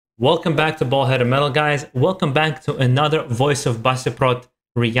Welcome back to BaldHeaded Metal, guys. Welcome back to another Voice of Baceprot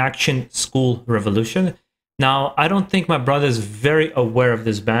reaction school revolution. Now, I don't think my brother is very aware of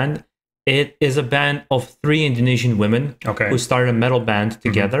this band. It is a band of 3 Indonesian women who started a metal band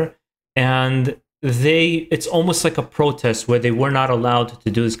together. And it's almost like a protest where they were not allowed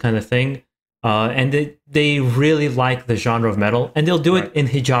to do this kind of thing. And they really like the genre of metal, and they'll do it in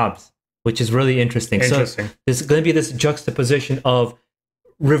hijabs, which is really interesting. So there's going to be this juxtaposition of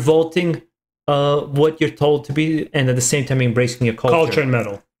revolting what you're told to be, and at the same time embracing your culture. Culture and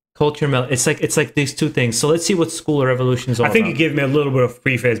metal. Culture and metal. It's like these two things. So let's see what School Revolution is all about. I think you gave me a little bit of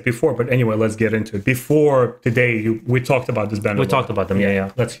preface before, but anyway, let's get into it. Before today, we talked about this band. We talked about them, yeah.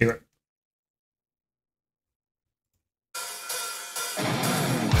 Let's hear it.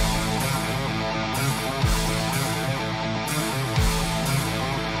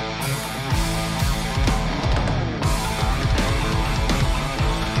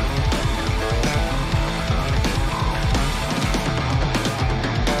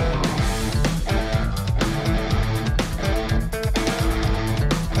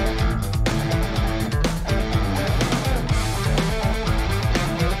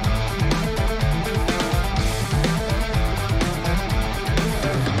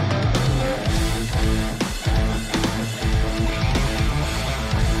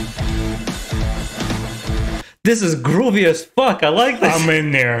 This is groovy as fuck. I like this. I'm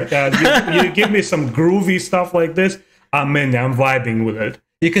in there. You give me some groovy stuff like this, I'm in there. I'm vibing with it.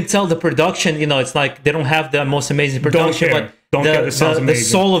 You can tell the production, you know, it's like they don't have the most amazing production, but the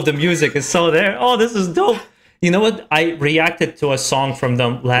soul of the music is so there. Oh, this is dope. You know what? I reacted to a song from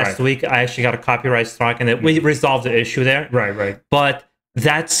them last week. I actually got a copyright strike, and we resolved the issue there. Right. But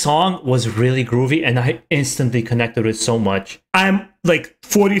that song was really groovy, and I instantly connected with it so much. I'm like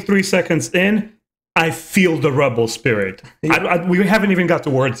 43 seconds in. I feel the rebel spirit. We haven't even got the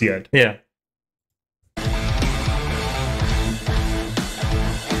words yet. Yeah.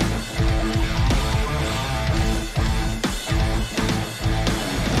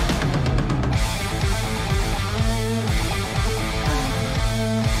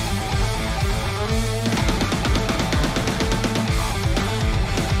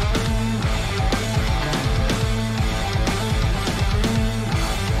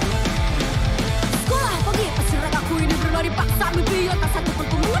 Dipaksa mimpi tak satu pun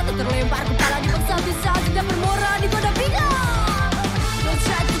pengerti terlempar kepala dipaksa bisa tidak bermoral di goda bingung. Don't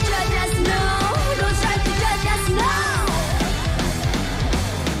try to judge us now. Don't try to judge us now.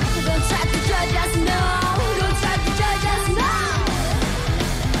 Don't try to judge us now. Don't try to judge us now.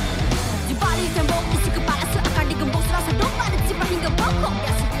 Di balik tembok isi kepala seakan digembok serasa domba diciprat hingga bongkok.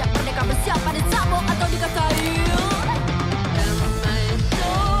 Ya setiap merdeka bersiap pada sabok atau dikatai.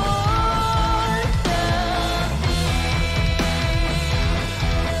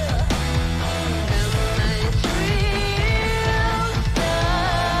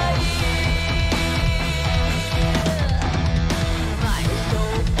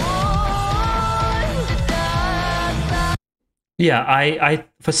 Yeah, I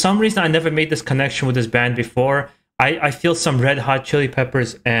for some reason I never made this connection with this band before. I feel some Red Hot Chili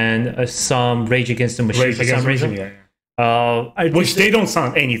Peppers and some Rage Against the Machine for some reason. Which they don't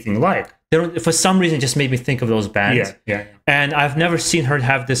sound anything like. They don't, for some reason, it just made me think of those bands. Yeah. And I've never seen her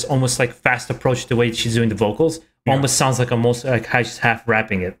have this almost like fast approach to the way she's doing the vocals. Almost sounds like almost like she's half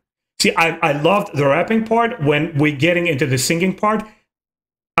rapping it. See, I loved the rapping part. When we're getting into the singing part,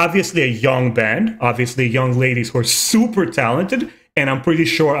 obviously a young band, obviously young ladies who are super talented, and I'm pretty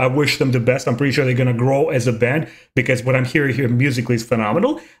sure I wish them the best. I'm pretty sure they're going to grow as a band, because what I'm hearing here musically is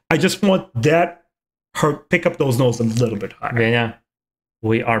phenomenal. I just want her pick up those notes a little bit higher. Yeah,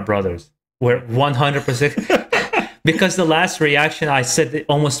 we are brothers. We're 100%. Because the last reaction, I said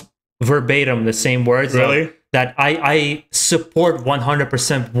almost verbatim the same words. Really? That I support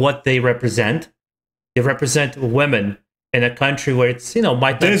 100% what they represent. They represent women in a country where it's, you know,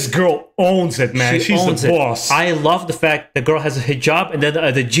 this girl owns it, man. She's the boss. I love the fact the girl has a hijab and then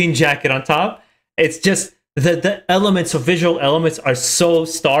the jean jacket on top. It's just the elements of visual elements are so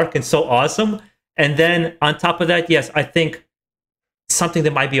stark and so awesome. And then on top of that, yes, I think something they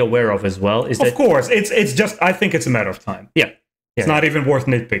might be aware of as well is that, of course, it's just, I think it's a matter of time. Yeah. It's not even worth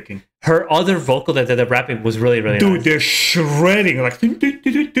nitpicking. Her other vocal that they're rapping was really nice. Dude, they're shredding like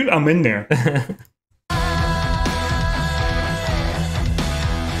I'm in there.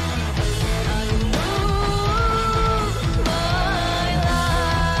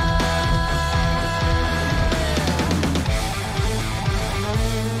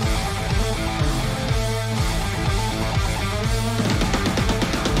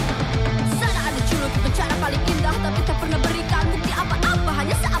 Sana ada curug bicara paling indah, tapi tak pernah berikan bukti apa-apa,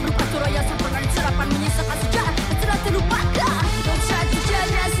 hanya seabruk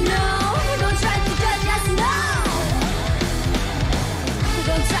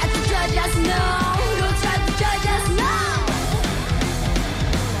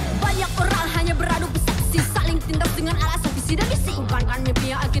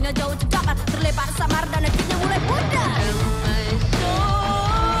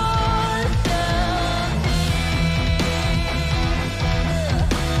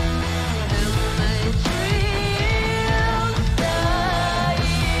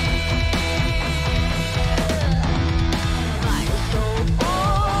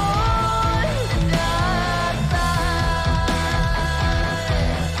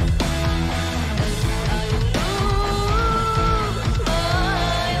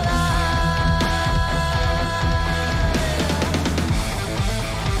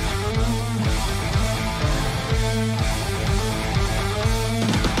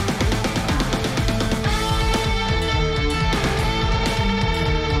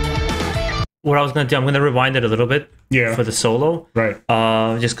what I was going to do, I'm going to rewind it a little bit Yeah. for the solo. Right.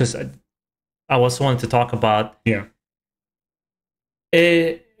 Just because I also wanted to talk about Yeah.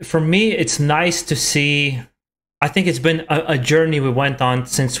 it. For me, it's nice to see. I think it's been a journey we went on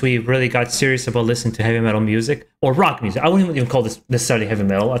since we really got serious about listening to heavy metal music or rock music. I wouldn't even call this necessarily heavy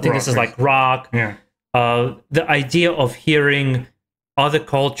metal. I think this is like rock. Yeah. The idea of hearing other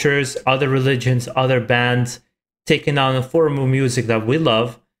cultures, other religions, other bands taking on a form of music that we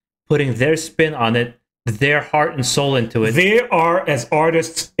love, putting their spin on it, their heart and soul into it. They are, as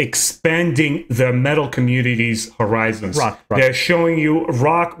artists, expanding the metal community's horizons. Rock. They're showing you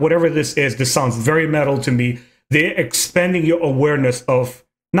rock, whatever this is. This sounds very metal to me. They're expanding your awareness of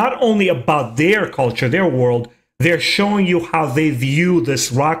not only about their culture, their world, they're showing you how they view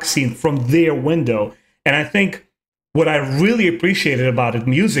this rock scene from their window. And I think what I really appreciated about it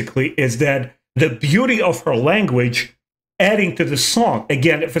musically is that the beauty of her language adding to the song.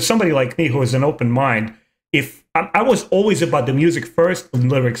 Again, for somebody like me who has an open mind, if I was always about the music first, and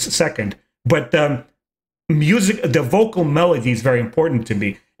lyrics second, but music, the vocal melody is very important to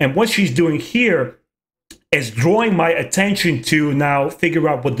me. And what she's doing here is drawing my attention to now figure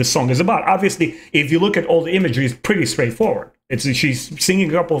out what the song is about. Obviously, if you look at all the imagery, it's pretty straightforward. She's singing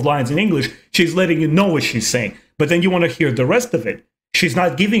a couple of lines in English. She's letting you know what she's saying. But then you want to hear the rest of it. She's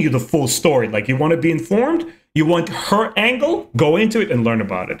not giving you the full story. Like, you want to be informed, you want her angle, go into it and learn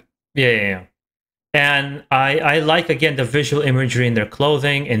about it. Yeah. And I like, again, the visual imagery in their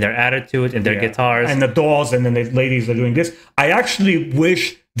clothing, in their attitude, in their guitars. And the dolls, and then the ladies are doing this. I actually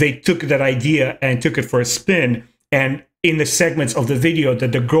wish they took that idea and took it for a spin, and in the segments of the video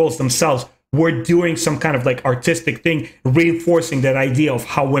that the girls themselves were doing some kind of like artistic thing, reinforcing that idea of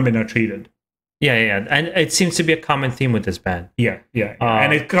how women are treated. Yeah. And it seems to be a common theme with this band. Yeah.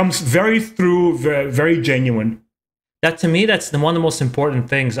 And it comes very genuine. That, to me, that's one of the most important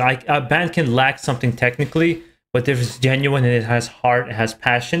things. A band can lack something technically, but if it's genuine and it has heart, it has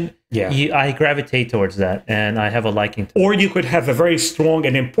passion, I gravitate towards that, and I have a liking to it. Or you could have a very strong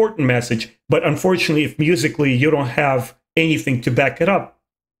and important message, but unfortunately, if musically you don't have anything to back it up,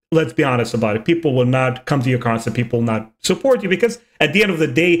 let's be honest about it. People will not come to your concert. People will not support you, because at the end of the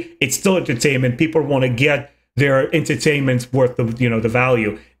day, it's still entertainment. People want to get their entertainment's worth of, the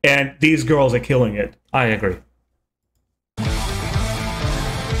value, and these girls are killing it. I agree.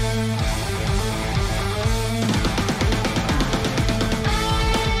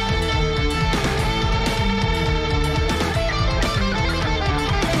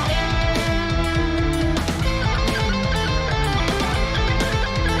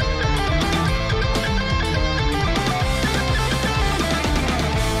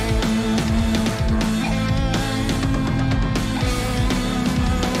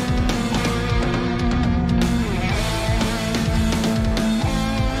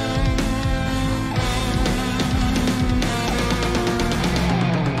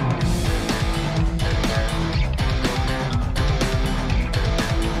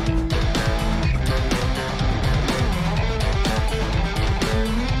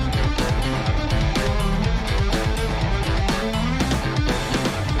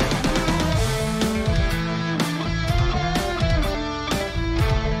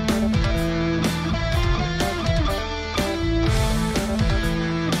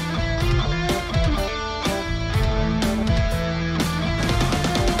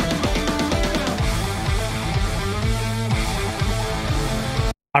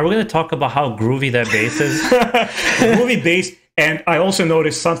 Are we going to talk about how groovy that bass is? Groovy bass, and I also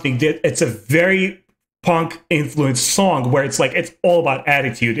noticed something that it's a very punk influenced song where it's like it's all about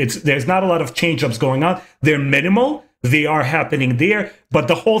attitude. There's not a lot of change ups going on. They're minimal. They are happening there, but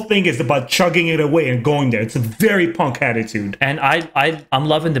the whole thing is about chugging it away and going there. It's a very punk attitude. And I'm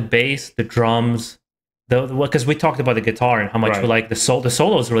loving the bass, the drums, because we talked about the guitar and how much we like the solo. The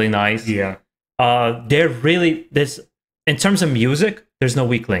solo is really nice. Yeah. They're really this in terms of music. There's no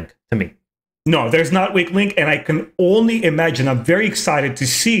weak link to me. No, there's not weak link, and I can only imagine. I'm very excited to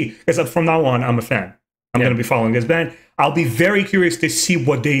see, because from now on, I'm a fan. I'm going to be following this band. I'll be very curious to see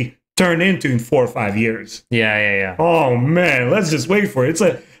what they turn into in 4 or 5 years. Yeah. Oh man, let's just wait for it. It's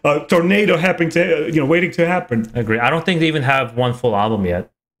a tornado happening to waiting to happen. I agree. I don't think they even have one full album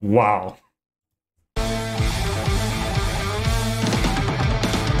yet. Wow.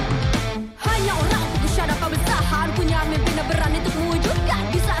 Hanya orang berusia dapat bertahan, punya mimpi dan berani untuk mewujudkan.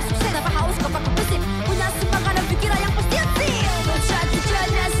 Bisa sukses tanpa haus kau pakai prinsip, punya semangat dan fikiran yang positif. Don't try to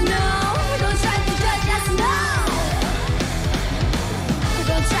judge us, no. Don't try to judge us, no.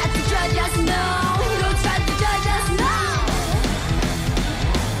 Don't try to judge us, no. Don't try to judge us, no.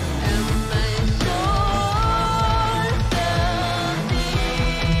 And my soul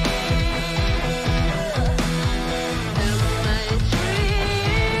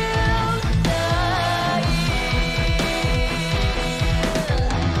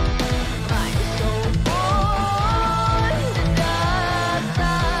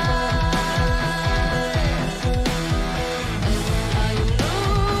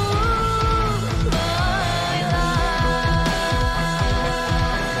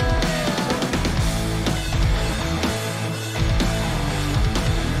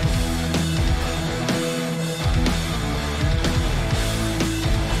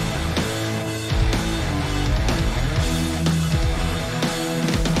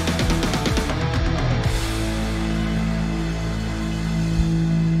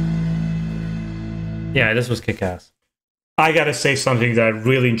Yeah, this was kick-ass. I gotta say something that I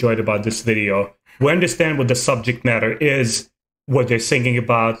really enjoyed about this video. We understand what the subject matter is, what they're singing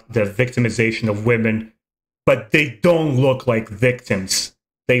about, the victimization of women, but they don't look like victims.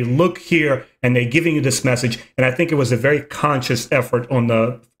 They look here and they're giving you this message. And I think it was a very conscious effort on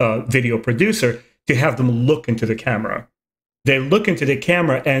the video producer to have them look into the camera. They look into the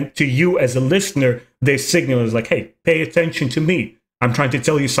camera, and to you as a listener, their signal is like, hey, pay attention to me. I'm trying to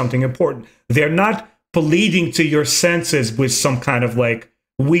tell you something important. They're not pleading to your senses with some kind of like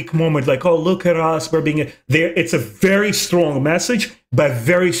weak moment, like, oh, look at us, we're being there. It's a very strong message by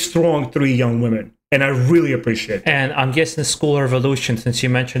very strong three young women. And I really appreciate it. And I'm guessing the school revolution, since you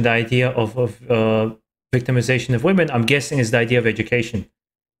mentioned the idea of victimization of women, I'm guessing is the idea of education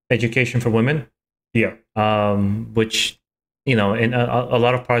for women. Yeah. Which, you know, in a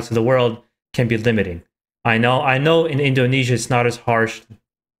lot of parts of the world can be limiting. I know in Indonesia it's not as harsh,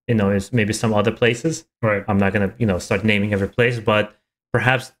 you know, as maybe some other places. Right. I'm not gonna, you know, start naming every place, but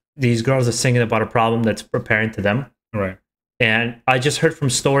perhaps these girls are singing about a problem that's apparent to them. Right. And I just heard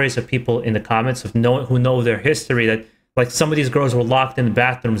from stories of people in the comments who know their history that like some of these girls were locked in the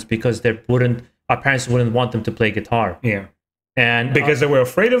bathrooms because our parents wouldn't want them to play guitar. Yeah. And because they were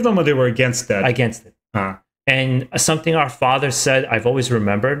afraid of them, or they were against that? Against it. And something our father said, I've always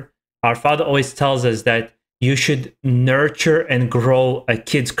remembered. Our father always tells us that you should nurture and grow a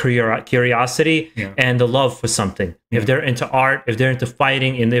kid's curiosity and the love for something. If they're into art, if they're into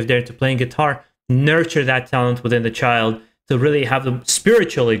fighting, and if they're into playing guitar, nurture that talent within the child to really have them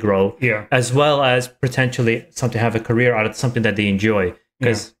spiritually grow, as well as potentially something have a career out of something that they enjoy.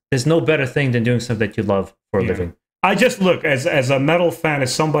 Because there's no better thing than doing something that you love for a living. I just look, as a metal fan,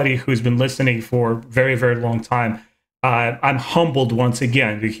 as somebody who's been listening for a very, very long time, I'm humbled once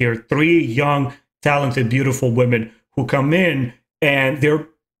again to hear three young, talented, beautiful women who come in and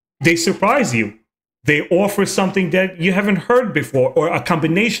they surprise you. They offer something that you haven't heard before, or a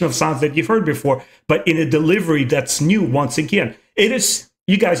combination of sounds that you've heard before, but in a delivery that's new once again. It is,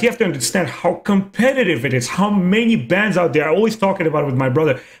 you guys, you have to understand how competitive it is, how many bands out there. I always talking about it with my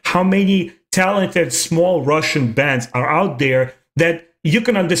brother, how many talented small Russian bands are out there that you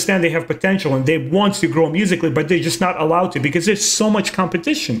can understand they have potential and they want to grow musically, but they're just not allowed to because there's so much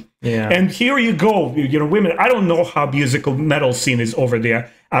competition. Yeah. And here you go, you know, women, I don't know how musical metal scene is over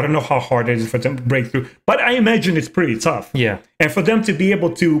there. I don't know how hard it is for them to break through, but I imagine it's pretty tough. Yeah. And for them to be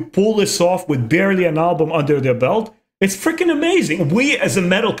able to pull this off with barely an album under their belt, it's freaking amazing. We as a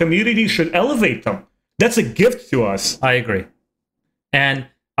metal community should elevate them. That's a gift to us. I agree. And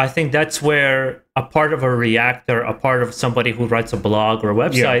I think that's where a part of a reactor, a part of somebody who writes a blog or a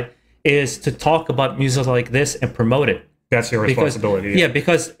website is to talk about music like this and promote it. That's your responsibility. Yeah,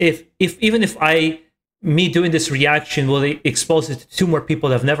 because if me doing this reaction will expose it to two more people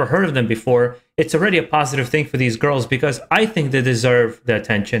that have never heard of them before, it's already a positive thing for these girls because I think they deserve the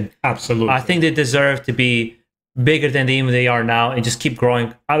attention. Absolutely. I think they deserve to be bigger than they are now and just keep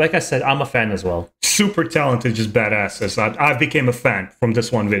growing. Like I said, I'm a fan as well. Super talented, just badasses. I became a fan from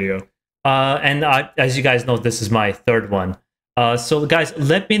this one video. As you guys know, this is my third one. So guys,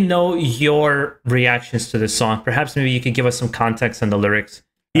 let me know your reactions to this song. Perhaps maybe you could give us some context on the lyrics.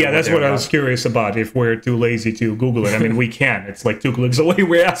 Yeah, that's what I was curious about, if we're too lazy to Google it. I mean, we can. It's like 2 clicks away.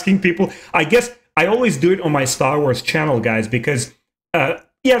 We're asking people. I guess I always do it on my Star Wars channel, guys, because,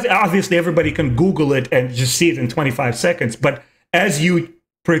 obviously everybody can Google it and just see it in 25 seconds. But as you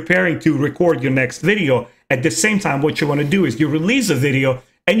preparing to record your next video, at the same time, what you want to do is you release a video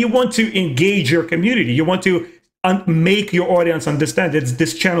and you want to engage your community. You want to make your audience understand that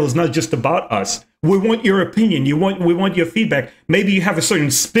this channel is not just about us. We want your opinion. We want your feedback. Maybe you have a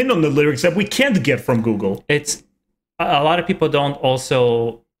certain spin on the lyrics that we can't get from Google. It's a lot of people don't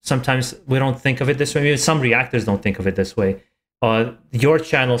also, sometimes we don't think of it this way. Maybe some reactors don't think of it this way. Your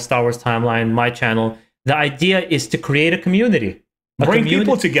channel, Star Wars Timeline, my channel, the idea is to create a community. Bring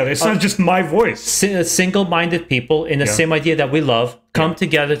people together. It's not just my voice. Single-minded people in the same idea that we love come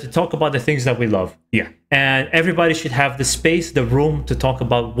together to talk about the things that we love. Yeah. And everybody should have the space, the room to talk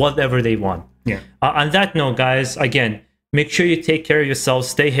about whatever they want. Yeah. On that note, guys, again, make sure you take care of yourselves.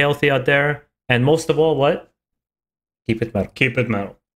 Stay healthy out there. And most of all, what? Keep it metal. Keep it metal.